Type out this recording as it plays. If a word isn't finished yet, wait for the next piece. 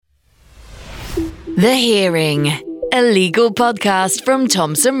The Hearing, a legal podcast from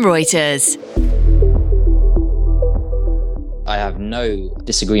Thomson Reuters. I have no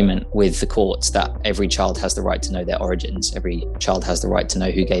disagreement with the courts that every child has the right to know their origins. Every child has the right to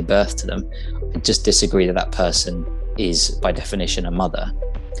know who gave birth to them. I just disagree that that person is, by definition, a mother.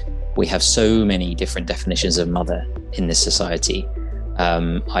 We have so many different definitions of mother in this society.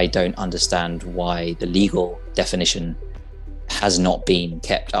 I don't understand why the legal definition has not been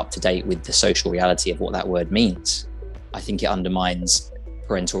kept up to date with the social reality of what that word means. I think it undermines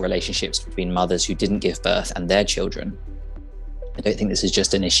parental relationships between mothers who didn't give birth and their children. I don't think this is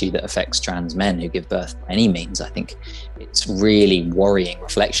just an issue that affects trans men who give birth by any means. I think it's really worrying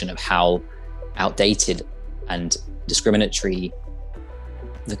reflection of how outdated and discriminatory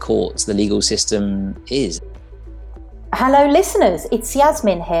the courts, the legal system is. Hello listeners, it's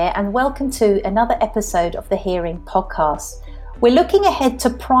Yasmin here and welcome to another episode of the Hearing podcast. We're looking ahead to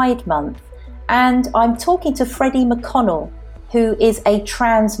Pride Month and I'm talking to Freddy McConnell, who is a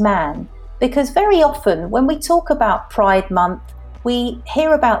trans man, because very often when we talk about Pride Month, we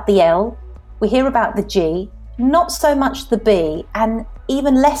hear about the L, we hear about the G, not so much the B, and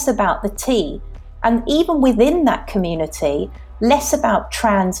even less about the T. And even within that community, less about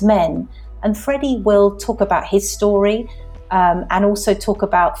trans men. And Freddy will talk about his story and also talk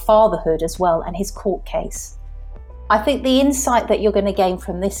about fatherhood as well and his court case. I think the insight that you're going to gain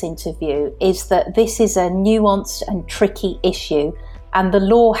from this interview is that this is a nuanced and tricky issue, and the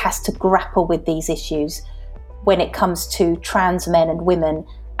law has to grapple with these issues when it comes to trans men and women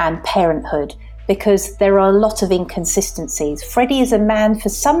and parenthood, because there are a lot of inconsistencies. Freddy is a man for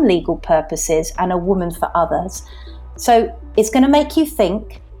some legal purposes and a woman for others. So it's going to make you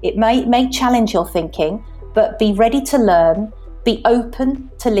think. It may challenge your thinking, but be ready to learn, be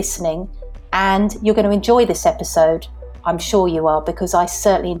open to listening, and you're going to enjoy this episode. I'm sure you are, because I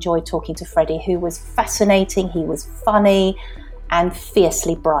certainly enjoyed talking to Freddy, who was fascinating, he was funny and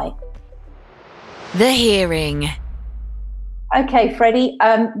fiercely bright. The Hearing. Okay, Freddy,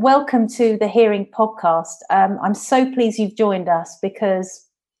 welcome to the Hearing podcast. I'm so pleased you've joined us because,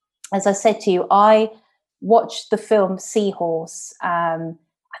 as I said to you, I watched the film Seahorse.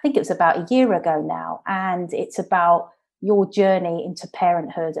 I think it was about a year ago now, and it's about your journey into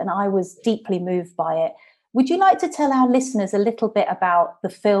parenthood, and I was deeply moved by it. Would you like to tell our listeners a little bit about the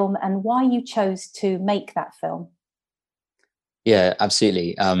film and why you chose to make that film? Yeah,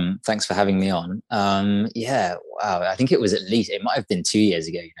 absolutely. Thanks for having me on. Yeah, wow. I think it might have been 2 years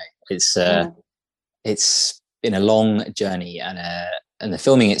ago. It's been a long journey, and the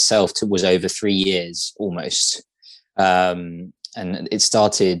filming itself was over 3 years almost. And it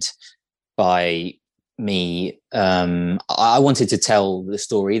started by me. I wanted to tell the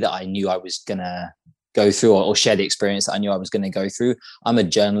story that I knew I was gonna go through, or share the experience that I knew I was going to go through. I'm a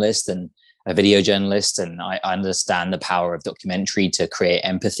journalist and a video journalist, and I understand the power of documentary to create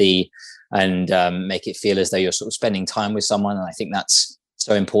empathy and make it feel as though you're sort of spending time with someone. And I think that's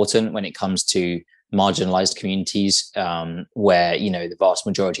so important when it comes to marginalized communities, where, you know, the vast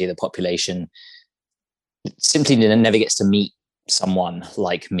majority of the population simply never gets to meet someone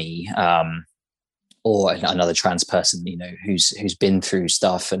like me, or another trans person, you know, who's been through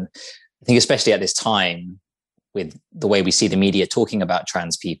stuff. And I think especially at this time, with the way we see the media talking about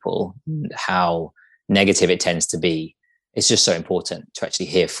trans people, how negative it tends to be, it's just so important to actually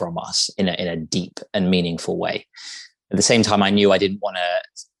hear from us in a deep and meaningful way. At the same time, I knew I didn't want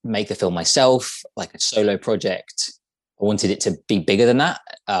to make the film myself, like a solo project. I wanted it to be bigger than that.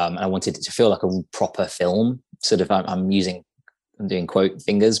 And I wanted it to feel like a proper film. Sort of, I'm doing quote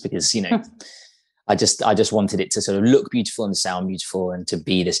fingers because, you know, I just wanted it to sort of look beautiful and sound beautiful and to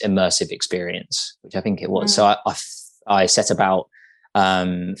be this immersive experience, which I think it was. So I set about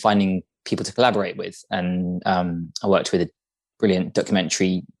finding people to collaborate with. And I worked with a brilliant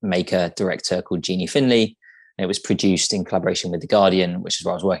documentary maker, director called Jeannie Finley. And it was produced in collaboration with The Guardian, which is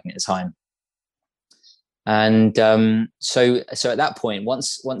where I was working at the time. And so at that point,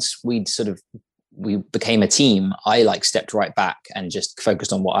 once we became a team, I stepped right back and just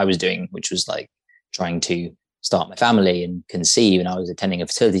focused on what I was doing, which was trying to start my family and conceive. And I was attending a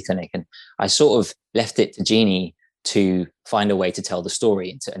fertility clinic, and I sort of left it to Jeannie to find a way to tell the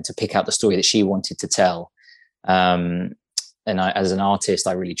story and to pick out the story that she wanted to tell. And I, as an artist,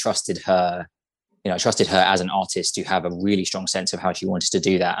 I really trusted her. You know, I trusted her as an artist to have a really strong sense of how she wanted to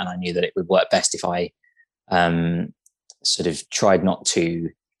do that. And I knew that it would work best if I sort of tried not to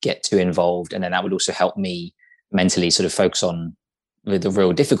get too involved. And then that would also help me mentally sort of focus on the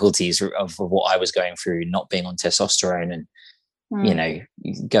real difficulties of what I was going through, not being on testosterone and, you know,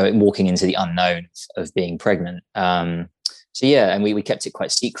 walking into the unknown of being pregnant. So yeah, and we kept it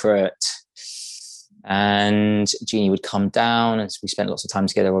quite secret. And Jeannie would come down, and we spent lots of time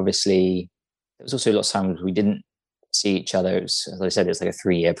together. Obviously, there was also lots of times we didn't see each other. It was, as I said, it was like a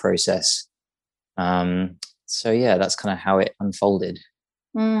 3-year process. So yeah, that's kind of how it unfolded.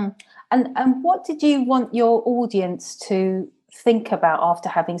 And what did you want your audience to think about after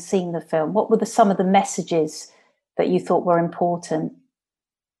having seen the film? What were some of the messages that you thought were important?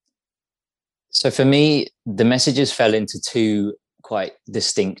 So for me, the messages fell into 2 quite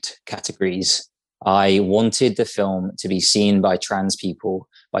distinct categories. I wanted the film to be seen by trans people,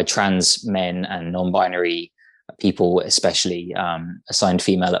 by trans men and non-binary people, especially assigned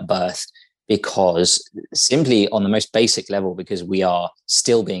female at birth, because simply on the most basic level, because we are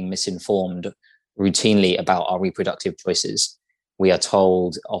still being misinformed routinely about our reproductive choices. We are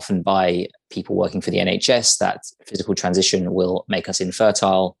told often by people working for the NHS that physical transition will make us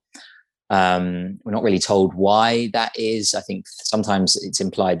infertile. We're not really told why that is. I think sometimes it's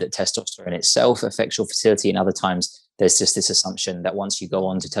implied that testosterone itself affects your fertility, and other times there's just this assumption that once you go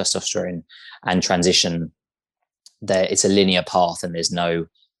on to testosterone and transition, that it's a linear path and there's no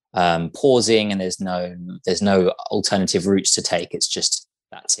pausing, and there's no alternative routes to take. It's just,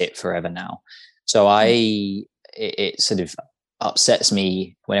 that's it forever now. So it sort of upsets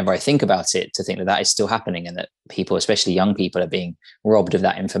me whenever I think about it, to think that is still happening, and that people, especially young people, are being robbed of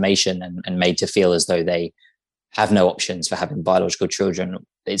that information and made to feel as though they have no options for having biological children.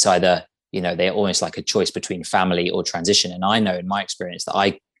 It's either, they're almost like a choice between family or transition. And I know in my experience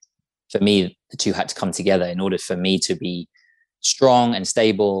that for me, the 2 had to come together in order for me to be strong and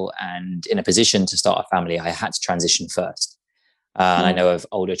stable and in a position to start a family. I had to transition first. And I know of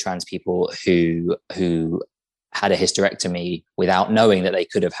older trans people who had a hysterectomy without knowing that they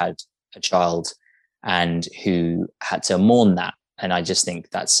could have had a child, and who had to mourn that. And I just think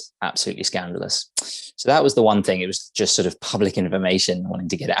that's absolutely scandalous. So that was the one thing. It was just sort of public information, wanting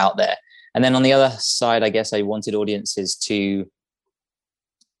to get it out there. And then on the other side, I guess I wanted audiences to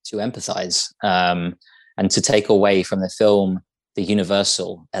empathize and to take away from the film the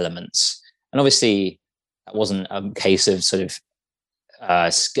universal elements. And obviously, that wasn't a case of sort of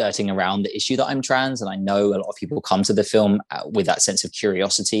skirting around the issue that I'm trans. And I know a lot of people come to the film with that sense of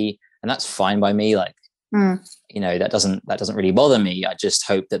curiosity, and that's fine by me. Like, that doesn't really bother me. I just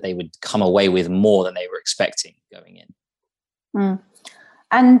hope that they would come away with more than they were expecting going in.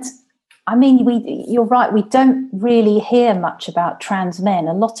 And I mean, you're right. We don't really hear much about trans men.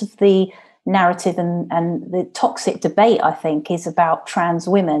 A lot of the narrative and the toxic debate, I think, is about trans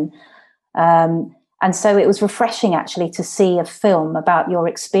women. And so it was refreshing, actually, to see a film about your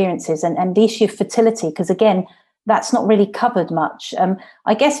experiences and the issue of fertility, because, again, that's not really covered much.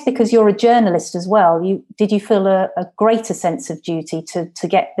 I guess because you're a journalist as well, did you feel a greater sense of duty to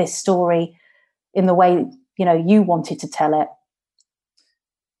get this story in the way, you wanted to tell it?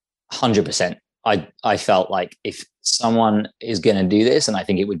 100%. I felt like if someone is going to do this, and I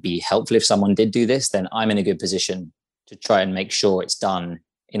think it would be helpful if someone did do this, then I'm in a good position to try and make sure it's done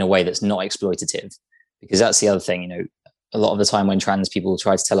in a way that's not exploitative. Because that's the other thing, a lot of the time when trans people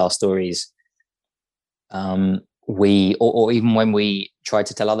try to tell our stories, or even when we try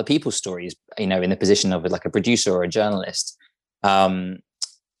to tell other people's stories, in the position of like a producer or a journalist,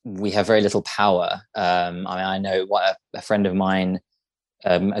 we have very little power. I know what a friend of mine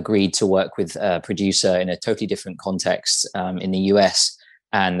agreed to work with a producer in a totally different context in the US,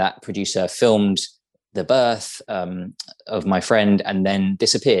 and that producer filmed the birth of my friend and then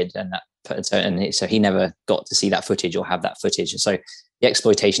disappeared, so he never got to see that footage or have that footage. So the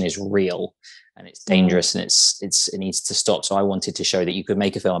exploitation is real, and it's dangerous, and it needs to stop. So I wanted to show that you could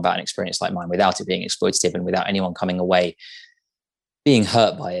make a film about an experience like mine without it being exploitative and without anyone coming away being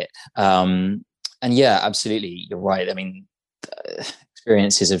hurt by it. And yeah, absolutely, you're right. I mean,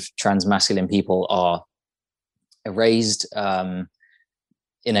 experiences of trans masculine people are erased in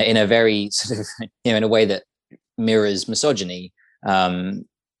a very sort of, in a way that mirrors misogyny,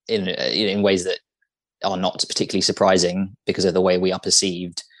 in ways that are not particularly surprising because of the way we are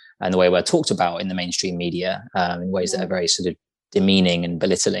perceived and the way we're talked about in the mainstream media, in ways that are very sort of demeaning and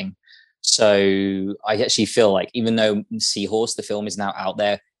belittling. So I actually feel like, even though Seahorse, the film, is now out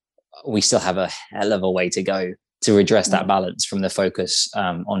there, we still have a hell of a way to go to redress that balance from the focus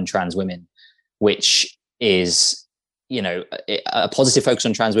on trans women, which is, a positive focus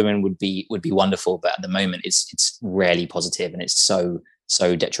on trans women would be wonderful, but at the moment it's rarely positive, and it's so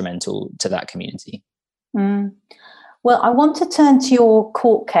detrimental to that community. Well, I want to turn to your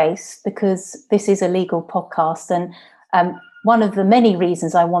court case, because this is a legal podcast, and one of the many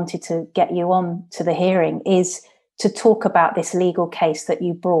reasons I wanted to get you on to the hearing is to talk about this legal case that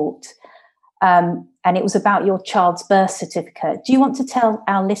you brought. And it was about your child's birth certificate. Do you want to tell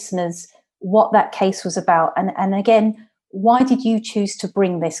our listeners what that case was about, and again, why did you choose to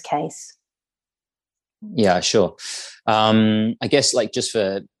bring this case? Yeah, sure. I guess, like, just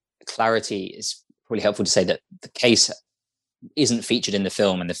for clarity, it's probably helpful to say that the case isn't featured in the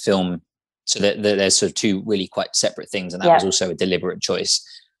film, and the film, so that there's sort of two really quite separate things, and that was also a deliberate choice.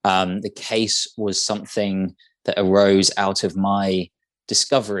 The case was something that arose out of my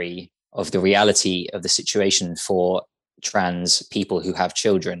discovery of the reality of the situation for trans people who have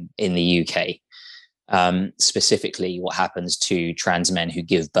children in the UK. Specifically, what happens to trans men who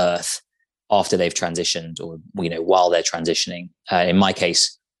give birth after they've transitioned, or while they're transitioning. In my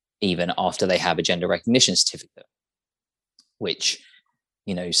case, even after they have a gender recognition certificate, which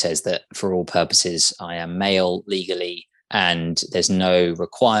says that for all purposes I am male legally, and there's no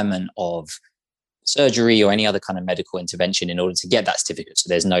requirement of surgery or any other kind of medical intervention in order to get that certificate. So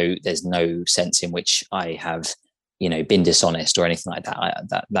there's no sense in which I have been dishonest or anything like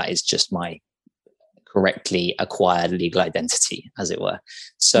that. That is just my correctly acquired legal identity, as it were.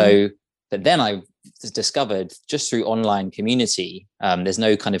 So but then I discovered, just through online community, there's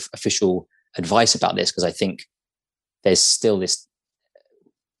no kind of official advice about this, because I think there's still this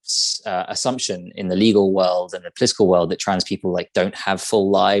assumption in the legal world and the political world that trans people don't have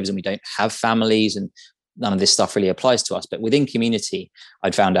full lives, and we don't have families, and none of this stuff really applies to us. But within community,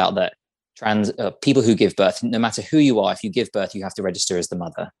 I'd found out that trans people who give birth, no matter who you are, if you give birth, you have to register as the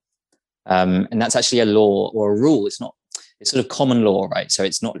mother. And that's actually a law or a rule. It's sort of common law, right? So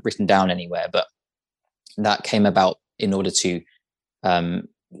it's not written down anywhere, but that came about in order to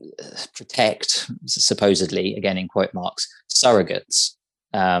protect, supposedly, again in quote marks, surrogates.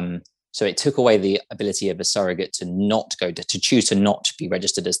 So it took away the ability of a surrogate to choose to not be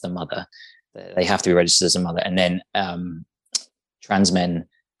registered as the mother. They have to be registered as a mother. And then trans men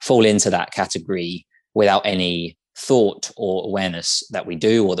fall into that category without any thought or awareness that we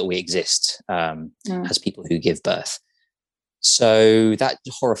do, or that we exist as people who give birth. So that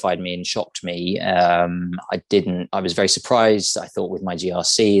horrified me and shocked me. I was very surprised. I thought with my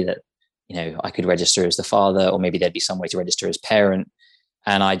GRC that, I could register as the father, or maybe there'd be some way to register as parent.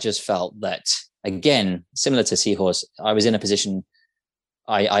 And I just felt that, again, similar to Seahorse, I was in a position,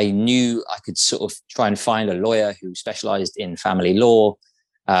 I knew I could sort of try and find a lawyer who specialized in family law.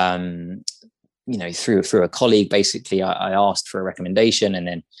 Through a colleague, basically, I asked for a recommendation, and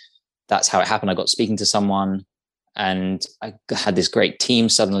then that's how it happened. I got speaking to someone, and I had this great team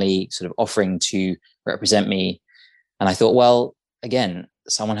suddenly sort of offering to represent me. And I thought, well, again,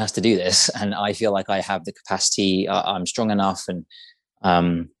 someone has to do this. And I feel like I have the capacity. I'm strong enough, and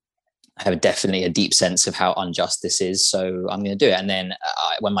I have definitely a deep sense of how unjust this is. So I'm going to do it. And then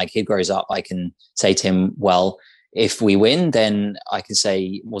when my kid grows up, I can say to him, well, if we win, then I can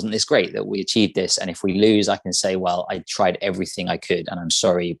say, wasn't this great that we achieved this? And if we lose, I can say, well, I tried everything I could, and I'm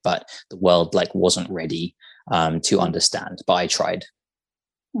sorry, but the world wasn't ready to understand, but I tried.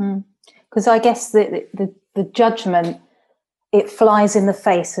 Because I guess the judgment, it flies in the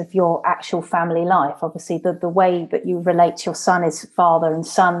face of your actual family life. Obviously, the way that you relate to your son is father and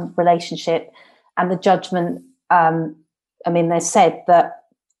son relationship, and the judgment. They said that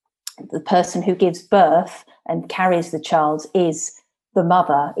the person who gives birth and carries the child is the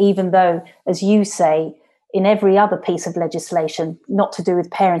mother, even though, as you say, in every other piece of legislation not to do with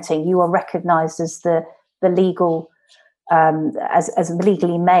parenting, you are recognised as the legal as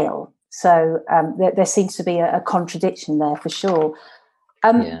legally male. So there seems to be a contradiction there for sure.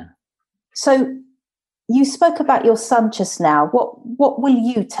 So you spoke about your son just now. What will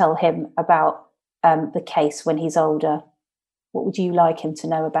you tell him about the case when he's older? What would you like him to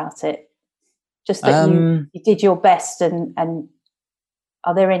know about it? Just that you did your best, and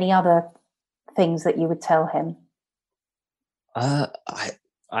are there any other things that you would tell him?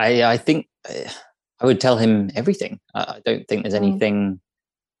 I think I would tell him everything. I don't think there's anything.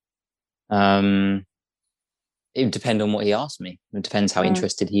 It would depend on what he asked me. It depends how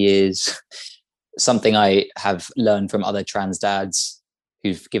interested he is. Something I have learned from other trans dads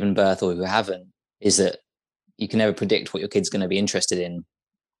who've given birth or who haven't is that you can never predict what your kid's going to be interested in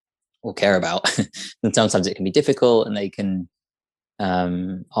or care about. And sometimes it can be difficult, and they can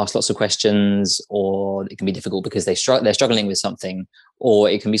ask lots of questions, or it can be difficult because they're struggling with something, or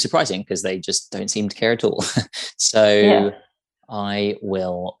it can be surprising because they just don't seem to care at all. So I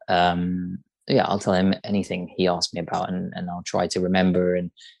will, I'll tell him anything he asks me about, and I'll try to remember, and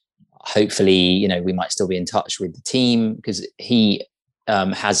hopefully, we might still be in touch with the team, because he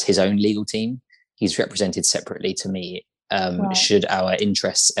has his own legal team. He's represented separately to me. Should our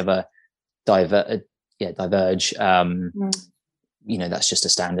interests ever diverge, that's just a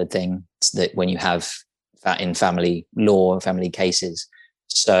standard thing that when you have that in family law, family cases.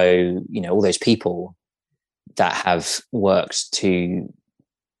 So, all those people that have worked to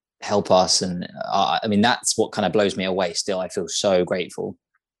help us. And that's what kind of blows me away still. I feel so grateful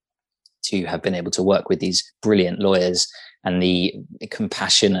to have been able to work with these brilliant lawyers and the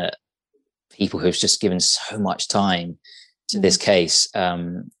compassionate people who've just given so much time to this case,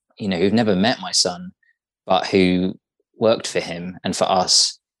 who've never met my son, but who worked for him and for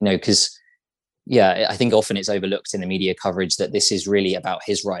us, because I think often it's overlooked in the media coverage that this is really about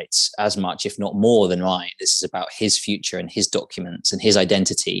his rights as much, if not more than mine. This is about his future and his documents and his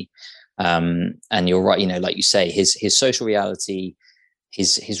identity. And you're right, like you say, his social reality,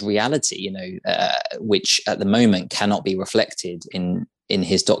 his reality, which at the moment cannot be reflected in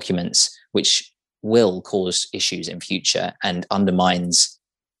his documents, which will cause issues in future and undermines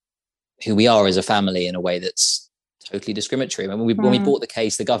who we are as a family in a way that's totally discriminatory. When we brought the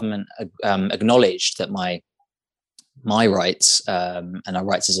case, the government acknowledged that my rights and our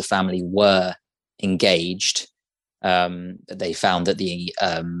rights as a family were engaged. They found that the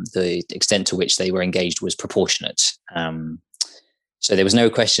extent to which they were engaged was proportionate. So there was no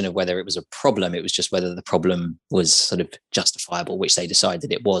question of whether it was a problem. It was just whether the problem was sort of justifiable, which they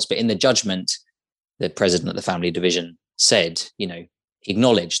decided it was. But in the judgment, the president of the family division said, he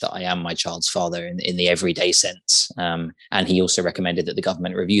acknowledged that I am my child's father in the everyday sense. And he also recommended that the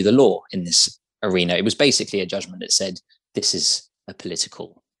government review the law in this arena. It was basically a judgment that said, there needs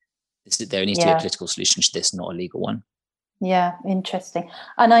to be a political solution to this, not a legal one. Yeah, interesting.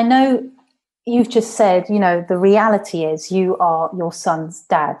 And I know you've just said, the reality is you are your son's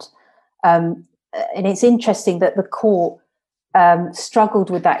dad. And it's interesting that the court struggled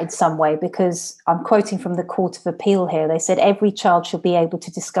with that in some way, because I'm quoting from the Court of Appeal here. They said every child should be able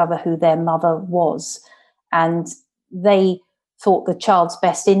to discover who their mother was. And they thought the child's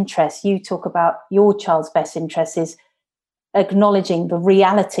best interest, you talk about your child's best interest, is acknowledging the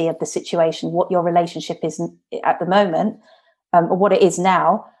reality of the situation, what your relationship is at the moment, or what it is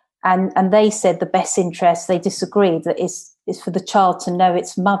now. And they said the best interest, they disagreed, that is for the child to know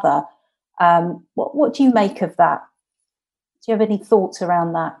its mother. What do you make of that? Do you have any thoughts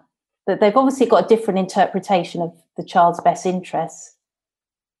around that? That they've obviously got a different interpretation of the child's best interests.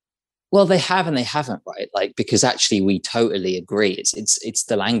 Well, they have and they haven't, right? Because actually we totally agree. It's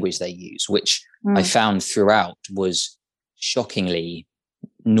the language they use, which I found throughout was shockingly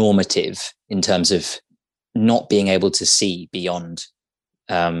normative in terms of not being able to see beyond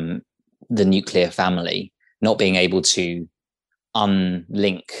the nuclear family, not being able to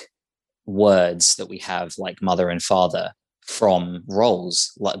unlink words that we have like mother and father from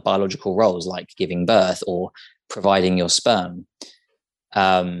roles, like biological roles, like giving birth or providing your sperm.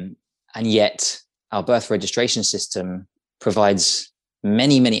 And yet our birth registration system provides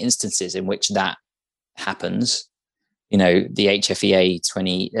many, many instances in which that happens. The HFEA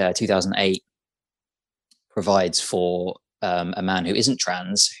 2008 provides for a man who isn't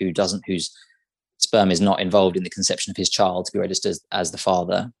trans, whose sperm is not involved in the conception of his child, to be registered as the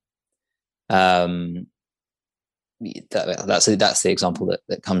father. That's the example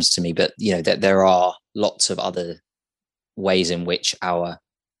that comes to me. But that there are lots of other ways in which our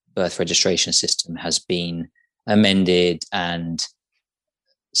birth registration system has been amended, and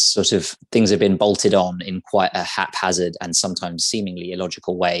sort of things have been bolted on in quite a haphazard and sometimes seemingly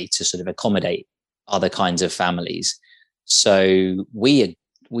illogical way to sort of accommodate other kinds of families. So I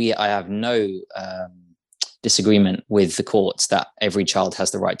have no disagreement with the courts that every child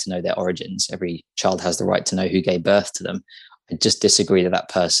has the right to know their origins. Every child has the right to know who gave birth to them. I just disagree that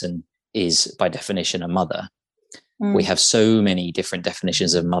person is by definition a mother. We have so many different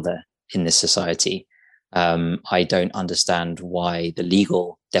definitions of mother in this society. I don't understand why the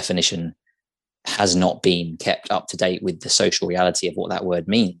legal definition has not been kept up to date with the social reality of what that word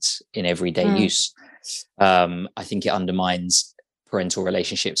means in everyday use. I think it undermines parental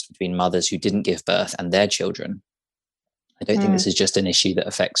relationships between mothers who didn't give birth and their children. I don't think this is just an issue that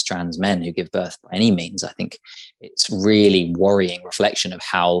affects trans men who give birth by any means. I think it's really worrying reflection of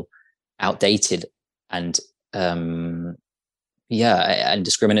how outdated and and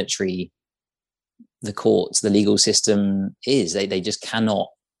discriminatory the courts, the legal system is. They just cannot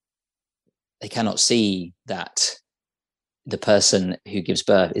see that the person who gives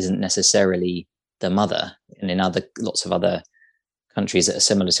birth isn't necessarily the mother. And in lots of other countries that are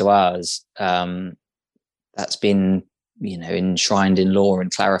similar to ours, that's been enshrined in law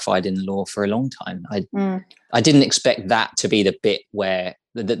and clarified in law for a long time. I didn't expect that to be the bit where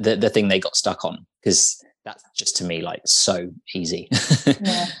the thing they got stuck on, because that's just, to me, like so easy.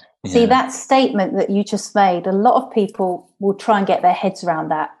 Yeah. See, that statement that you just made, a lot of people will try and get their heads around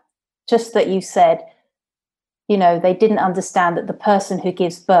that. Just that you said, they didn't understand that the person who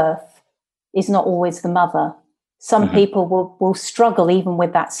gives birth is not always the mother. Some people will struggle even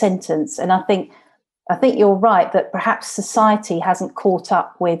with that sentence. And I think you're right that perhaps society hasn't caught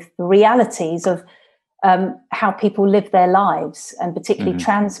up with the realities of how people live their lives, and particularly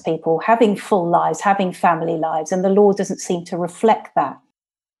trans people having full lives, having family lives, and the law doesn't seem to reflect that.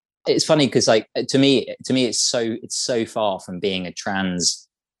 It's funny because, like, to me, it's so far from being a trans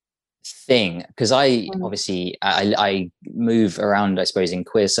thing, because I obviously I move around, I suppose, in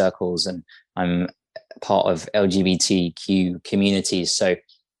queer circles, and I'm part of LGBTQ communities. So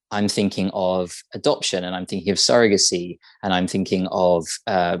I'm thinking of adoption, and I'm thinking of surrogacy, and I'm thinking of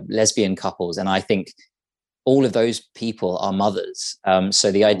lesbian couples, and I think all of those people are mothers.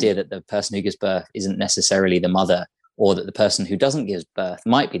 So the idea that the person who gives birth isn't necessarily the mother, or that the person who doesn't give birth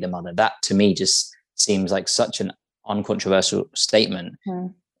might be the mother, that to me just seems like such an uncontroversial statement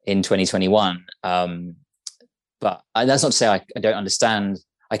in 2021. But that's not to say I don't understand.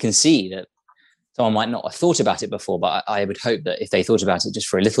 I can see that someone might not have thought about it before, but I would hope that if they thought about it just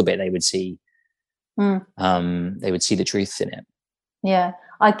for a little bit, they would see the truth in it. Yeah,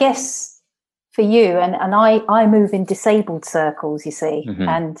 I guess for you, and I move in disabled circles, you see,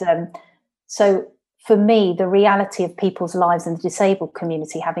 and so for me, the reality of people's lives in the disabled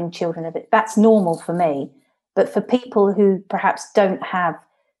community, having children of it, that's normal for me. But for people who perhaps don't have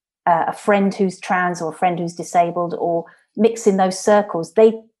a friend who's trans or a friend who's disabled, or mix in those circles,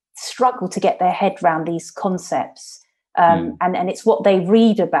 they struggle to get their head around these concepts. And it's what they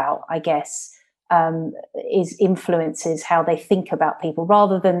read about, I guess, is influences how they think about people,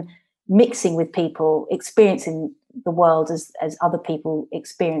 rather than mixing with people, experiencing the world as other people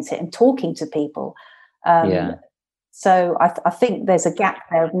experience it, and talking to people. So I think there's a gap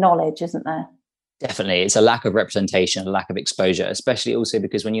there of knowledge, isn't there? Definitely. It's a lack of representation, a lack of exposure, especially also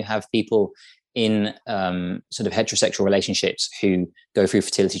because when you have people in sort of heterosexual relationships who go through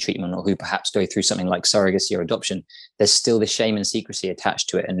fertility treatment, or who perhaps go through something like surrogacy or adoption, there's still the shame and secrecy attached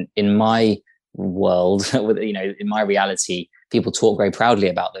to it. And in my world, in my reality, people talk very proudly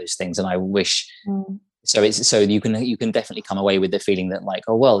about those things, and I wish so you can definitely come away with the feeling that, like,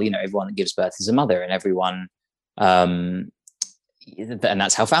 oh well, everyone that gives birth is a mother, and everyone and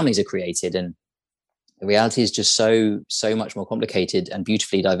that's how families are created. And the reality is just so much more complicated and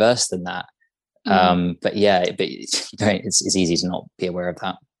beautifully diverse than that. But it's easy to not be aware of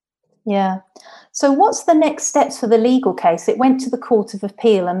that. Yeah. So what's the next steps for the legal case? It went to the Court of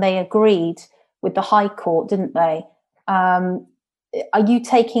Appeal, and they agreed with the High Court, didn't they? Are you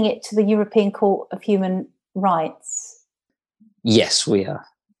taking it to the European Court of Human Rights? Yes, we are.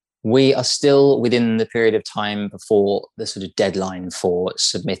 We are still within the period of time before the sort of deadline for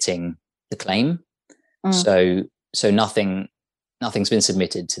submitting the claim. So nothing's been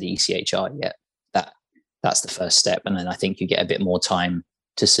submitted to the ECHR yet. That's the first step, and then I think you get a bit more time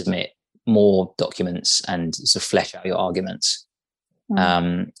to submit more documents and sort of flesh out your arguments.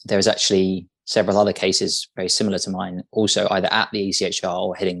 There's actually several other cases very similar to mine, also either at the ECHR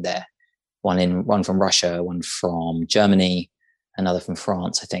or heading there. One from Russia, one from Germany, another from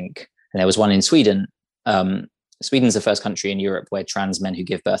France, I think. And there was one in Sweden. Sweden's the first country in Europe where trans men who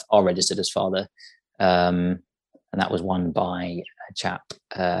give birth are registered as father. And that was won by a chap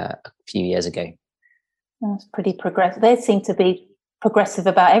a few years ago. That's pretty progressive. They seem to be progressive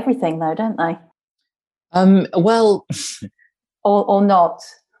about everything, though, don't they? Well, or not.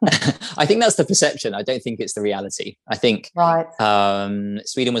 I think that's the perception. I don't think it's the reality. I think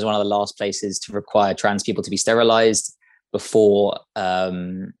Sweden was one of the last places to require trans people to be sterilized before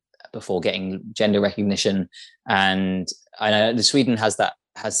getting gender recognition. And I know that Sweden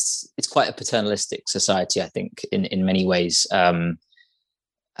it's quite a paternalistic society, I think, in many ways,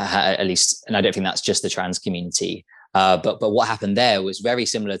 at least. And I don't think that's just the trans community. But what happened there was very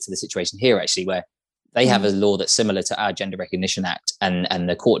similar to the situation here, actually, where they have a law that's similar to our Gender Recognition Act, and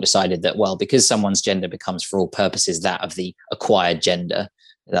the court decided that, well, because someone's gender becomes for all purposes that of the acquired gender,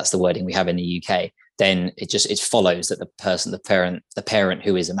 that's the wording we have in the UK, then it follows that the parent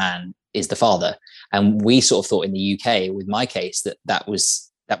who is a man is the father. And we sort of thought in the UK, with my case, that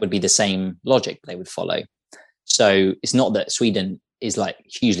would be the same logic they would follow. So it's not that Sweden is like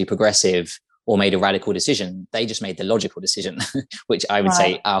hugely progressive or made a radical decision. They just made the logical decision, which I would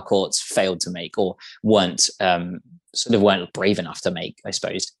say our courts failed to make, or weren't brave enough to make, I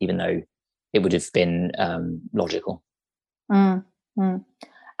suppose, even though it would have been logical. And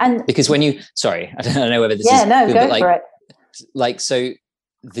because when I don't know whether this is good, go for it. Like, so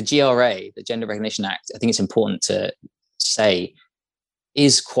the GRA, the Gender Recognition Act, I think it's important to say,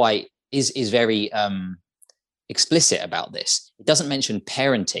 is very explicit about this. It doesn't mention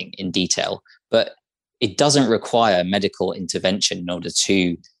parenting in detail, but it doesn't require medical intervention in order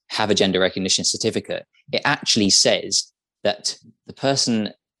to have a gender recognition certificate. It actually says that the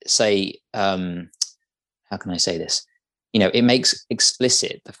person, say, how can I say this? It makes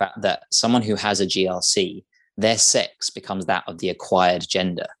explicit the fact that someone who has a GRC, their sex becomes that of the acquired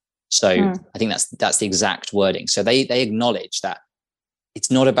gender. So I think that's the exact wording. So they acknowledge that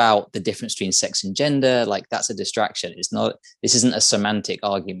it's not about the difference between sex and gender. Like, that's a distraction. This isn't a semantic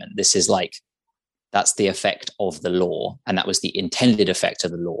argument. This is like, that's the effect of the law. And that was the intended effect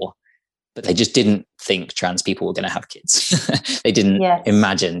of the law. But they just didn't think trans people were going to have kids. They didn't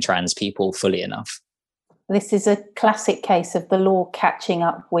imagine trans people fully enough. This is a classic case of the law catching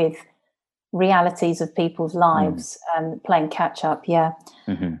up with realities of people's lives and playing catch up. Yeah.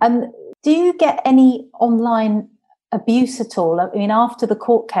 Mm-hmm. And do you get any online abuse at all? I mean, after the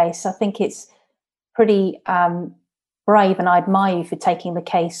court case, I think it's pretty brave, and I admire you for taking the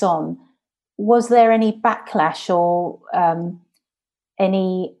case on. Was there any backlash or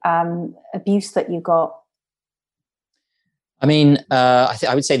any abuse that you got? I mean,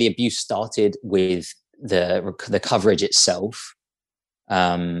 I would say the abuse started with the coverage itself,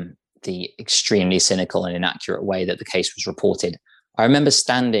 the extremely cynical and inaccurate way that the case was reported. I remember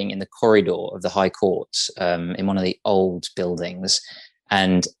standing in the corridor of the High Court in one of the old buildings,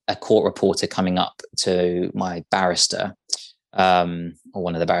 and a court reporter coming up to my barrister, or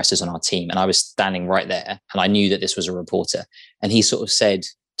one of the barristers on our team, and I was standing right there, and I knew that this was a reporter, and he sort of said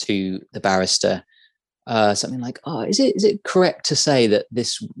to the barrister something like, is it correct to say that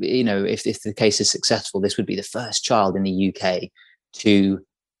this, if the case is successful, this would be the first child in the UK to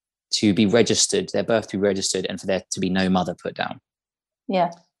be registered, their birth to be registered, and for there to be no mother put down.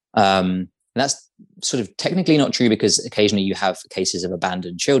 Yeah. And that's sort of technically not true, because occasionally you have cases of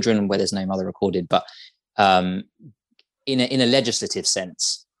abandoned children where there's no mother recorded, but in a legislative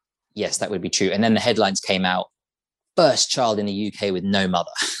sense, yes, that would be true. And then the headlines came out, first child in the UK with no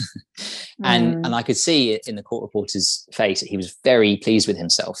mother. and I could see it in the court reporter's face. He was very pleased with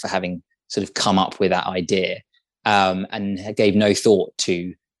himself for having sort of come up with that idea, and gave no thought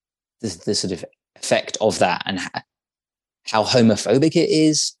to the sort of effect of that, and how homophobic it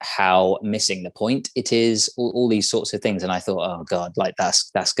is, how missing the point it is, all these sorts of things. And I thought, oh God, like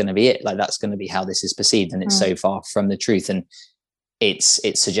that's going to be it. Like, that's going to be how this is perceived. And it's so far from the truth. And it's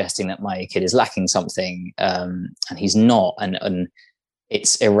suggesting that my kid is lacking something, and he's not. And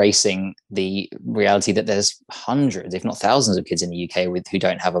it's erasing the reality that there's hundreds, if not thousands, of kids in the UK who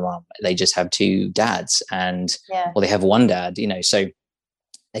don't have a mum. They just have two dads, or they have one dad, So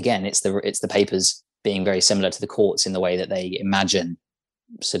again, it's the papers being very similar to the courts in the way that they imagine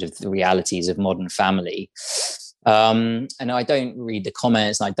sort of the realities of modern family. And I don't read the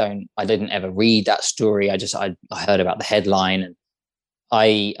comments, and I didn't ever read that story. I heard about the headline, and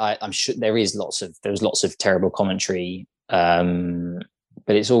I'm sure there was lots of terrible commentary,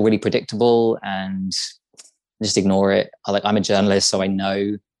 but it's all really predictable, and just ignore it. I'm a journalist, so I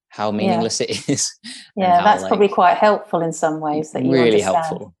know how meaningless it is. Yeah, that's probably quite helpful in some ways, that you really understand.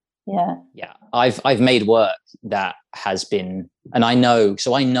 helpful. Yeah. I've made work that has been, and I know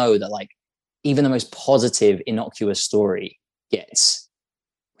that, like, even the most positive, innocuous story gets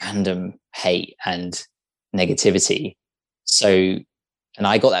random hate and negativity. So, and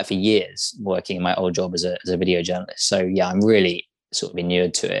I got that for years working in my old job as a video journalist. So yeah, I'm really sort of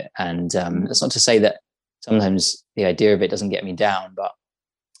inured to it. And that's not to say that sometimes the idea of it doesn't get me down, but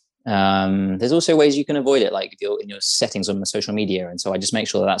there's also ways you can avoid it, like if you're in your settings on the social media. And so I just make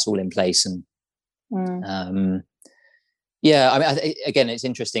sure that that's all in place. And again, it's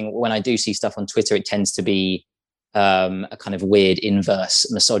interesting when I do see stuff on Twitter, it tends to be a kind of weird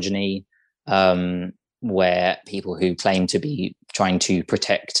inverse misogyny, where people who claim to be trying to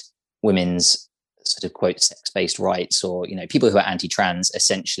protect women's sort of quote sex-based rights, or people who are anti-trans,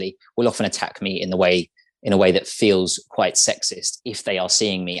 essentially will often attack me in a way that feels quite sexist if they are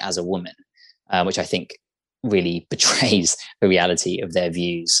seeing me as a woman, which I think really betrays the reality of their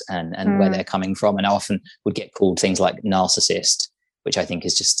views and where they're coming from. And I often would get called things like narcissist, which I think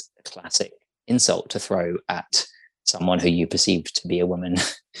is just a classic insult to throw at someone who you perceive to be a woman.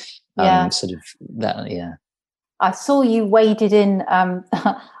 Sort of that, yeah. I saw you waded in.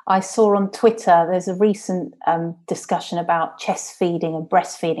 I saw on Twitter there's a recent discussion about chest feeding and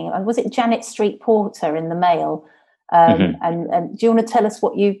breastfeeding. Was it Janet Street Porter in the Mail? And do you want to tell us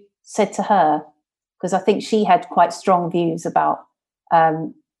what you said to her? Because I think she had quite strong views about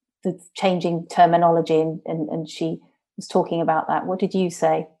the changing terminology, and she was talking about that. What did you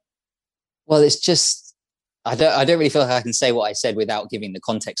say? Well, it's just, I don't really feel like I can say what I said without giving the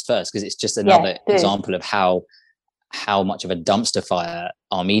context first, because it's just another example of how how much of a dumpster fire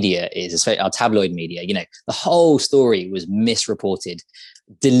our media is, especially our tabloid media. The whole story was misreported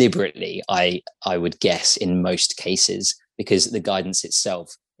deliberately, I would guess, in most cases, because the guidance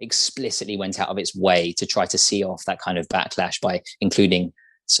itself explicitly went out of its way to try to see off that kind of backlash by including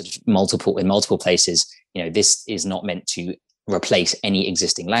sort of multiple places. This is not meant to replace any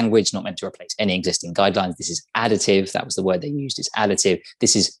existing language, not meant to replace any existing guidelines. This is additive. That was the word they used, is additive.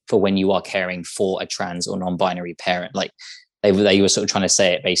 This is for when you are caring for a trans or non-binary parent. Like they were sort of trying to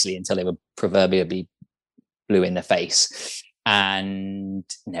say it basically until they were proverbially blue in the face. And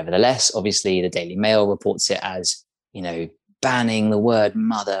nevertheless, obviously the Daily Mail reports it as, banning the word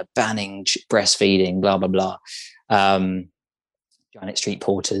mother, banning breastfeeding, blah, blah, blah. Janet Street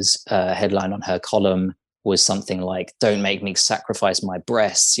Porter's headline on her column was something like, "Don't make me sacrifice my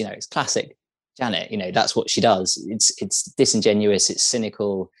breasts." It's classic Janet. That's what she does. It's disingenuous. It's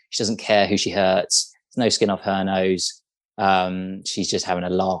cynical. She doesn't care who she hurts. There's no skin off her nose. She's just having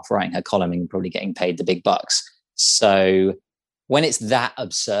a laugh writing her column and probably getting paid the big bucks. So when it's that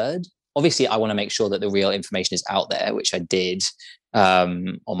absurd, obviously I want to make sure that the real information is out there, which I did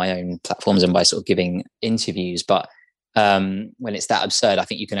on my own platforms and by sort of giving interviews. But when it's that absurd, I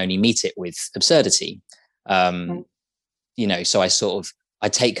think you can only meet it with absurdity. So I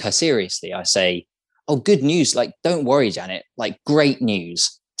take her seriously. I say, "Oh, good news. Like, don't worry, Janet, like great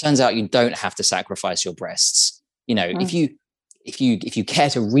news. Turns out you don't have to sacrifice your breasts. If you care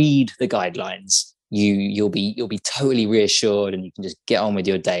to read the guidelines, you'll be totally reassured and you can just get on with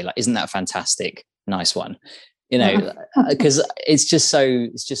your day. Like, isn't that fantastic? Nice one." Because it's just so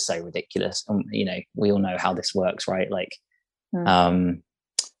ridiculous. And, we all know how this works, right? Like,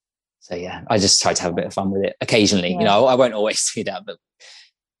 so yeah, I just try to have a bit of fun with it occasionally. Yeah. I won't always do that, but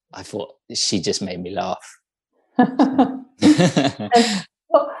I thought she just made me laugh.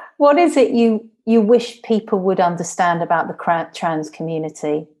 What is it you wish people would understand about the trans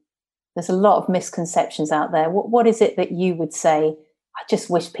community? There's a lot of misconceptions out there. What is it that you would say, "I just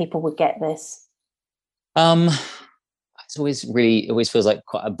wish people would get this"? It always feels like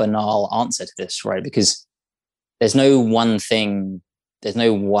quite a banal answer to this, right? Because there's no one thing, there's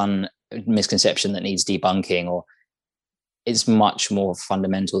no one misconception that needs debunking, or it's much more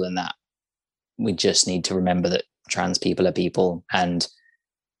fundamental than that. We just need to remember that trans people are people, and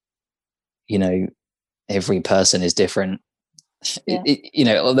every person is different. Yeah.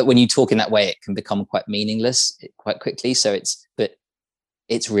 That when you talk in that way, it can become quite meaningless quite quickly. So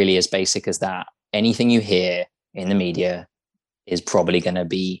it's really as basic as that. Anything you hear in the media is probably going to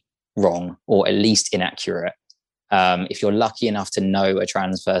be wrong, or at least inaccurate. If you're lucky enough to know a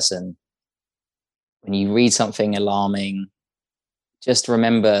trans person, when you read something alarming, just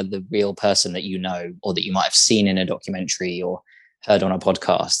remember the real person that you know, or that you might have seen in a documentary or heard on a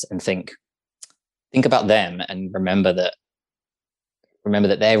podcast, and think about them, and remember that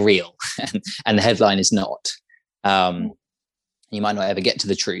they're real and the headline is not. You might not ever get to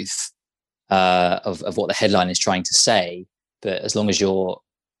the truth of what the headline is trying to say, but as long as you're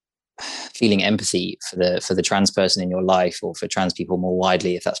feeling empathy for the trans person in your life, or for trans people more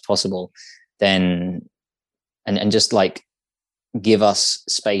widely, if that's possible, then and just like give us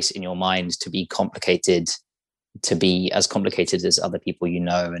space in your mind to be complicated, to be as complicated as other people, and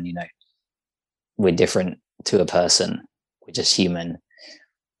we're different to a person, we're just human.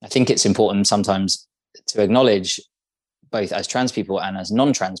 I think it's important sometimes to acknowledge, both as trans people and as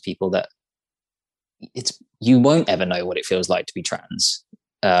non-trans people, that you won't ever know what it feels like to be trans.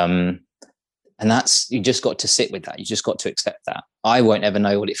 And you just got to sit with that. You just got to accept that. I won't ever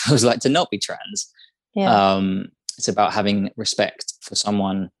know what it feels like to not be trans. Yeah. It's about having respect for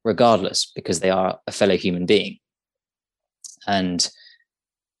someone regardless, because they are a fellow human being. And,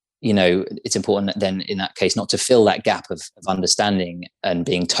 it's important then in that case not to fill that gap of understanding and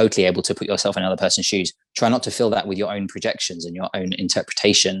being totally able to put yourself in another person's shoes. Try not to fill that with your own projections and your own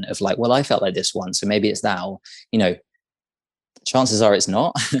interpretation of like, well, I felt like this once, so maybe it's now. Chances are it's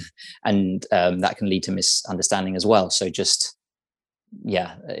not. And that can lead to misunderstanding as well. So just,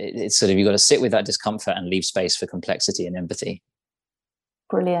 it's sort of, you've got to sit with that discomfort and leave space for complexity and empathy.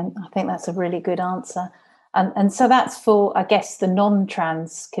 Brilliant. I think that's a really good answer. And so that's for, I guess, the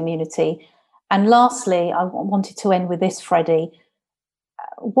non-trans community. And lastly, I wanted to end with this, Freddie.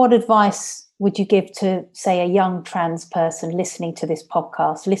 What advice would you give to, say, a young trans person listening to this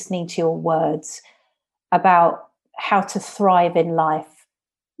podcast, listening to your words about how to thrive in life?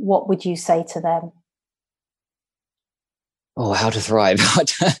 What would you say to them? Oh, how to thrive.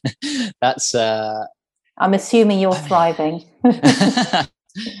 That's I'm assuming you're thriving.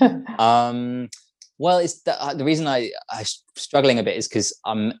 Well, it's the reason I'm struggling a bit is because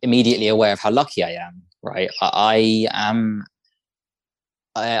I'm immediately aware of how lucky I am. right? I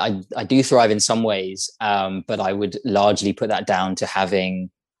do thrive in some ways, but I would largely put that down to having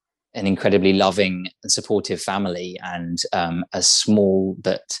an incredibly loving and supportive family, and a small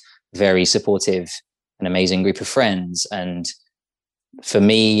but very supportive and amazing group of friends. And for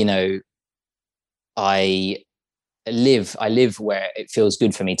me, you know, I live where it feels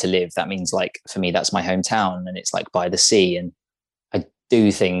good for me to live. That means, like, for me, that's my hometown, and it's like by the sea, and I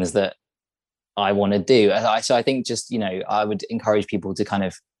do things that I want to do. So I think, just, you know, I would encourage people to kind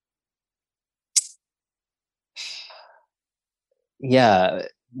of, yeah,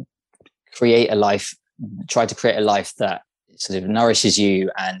 try to create a life that sort of nourishes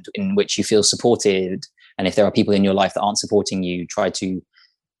you and in which you feel supported. And if there are people in your life that aren't supporting you, try to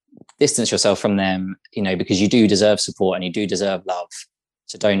distance yourself from them, you know, because you do deserve support and you do deserve love.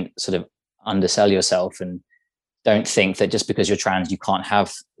 So don't sort of undersell yourself, and don't think that just because you're trans, you can't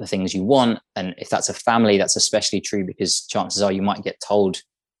have the things you want. And if that's a family, that's especially true, because chances are you might get told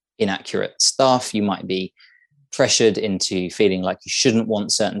inaccurate stuff. You might be pressured into feeling like you shouldn't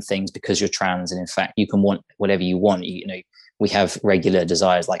want certain things because you're trans. And in fact, you can want whatever you want. You know, we have regular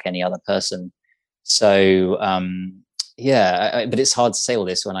desires like any other person. So, but it's hard to say all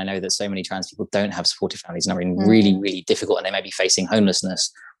this when I know that so many trans people don't have supportive families and are in really, really difficult, and they may be facing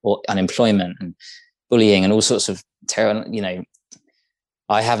homelessness or unemployment and bullying and all sorts of terror. You know,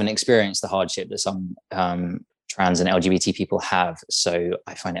 I haven't experienced the hardship that some trans and LGBT people have. So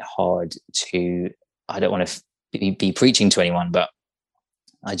I find it hard to, I don't want to be preaching to anyone, but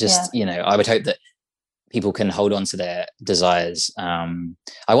I just, you know, I would hope that people can hold on to their desires.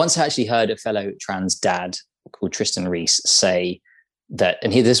 I once actually heard a fellow trans dad called Tristan Reese say that,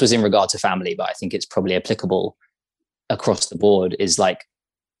 and this was in regard to family, but I think it's probably applicable across the board, is like,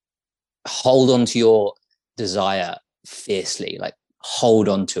 hold on to your desire fiercely, like hold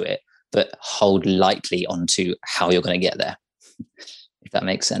on to it, but hold lightly onto how you're going to get there, if that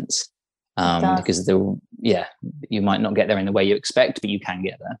makes sense. Because you might not get there in the way you expect, but you can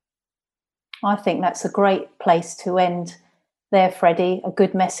get there. I think that's a great place to end there, Freddie. A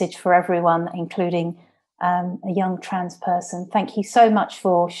good message for everyone, including a young trans person. Thank you so much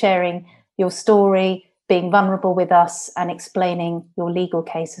for sharing your story, being vulnerable with us, and explaining your legal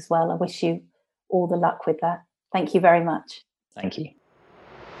case as well. I wish you all the luck with that. Thank you very much. Thank you.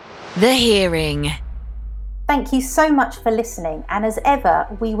 The Hearing. Thank you so much for listening. And as ever,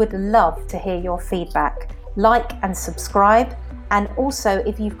 we would love to hear your feedback. Like and subscribe. And also,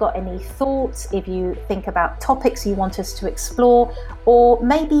 if you've got any thoughts, if you think about topics you want us to explore, or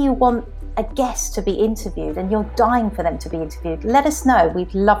maybe you want a guest to be interviewed and you're dying for them to be interviewed, let us know.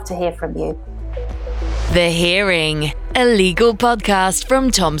 We'd love to hear from you. The Hearing, a legal podcast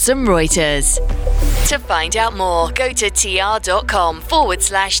from Thomson Reuters. To find out more, go to tr.com/The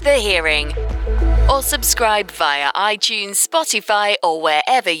Hearing or subscribe via iTunes, Spotify, or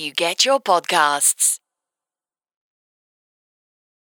wherever you get your podcasts.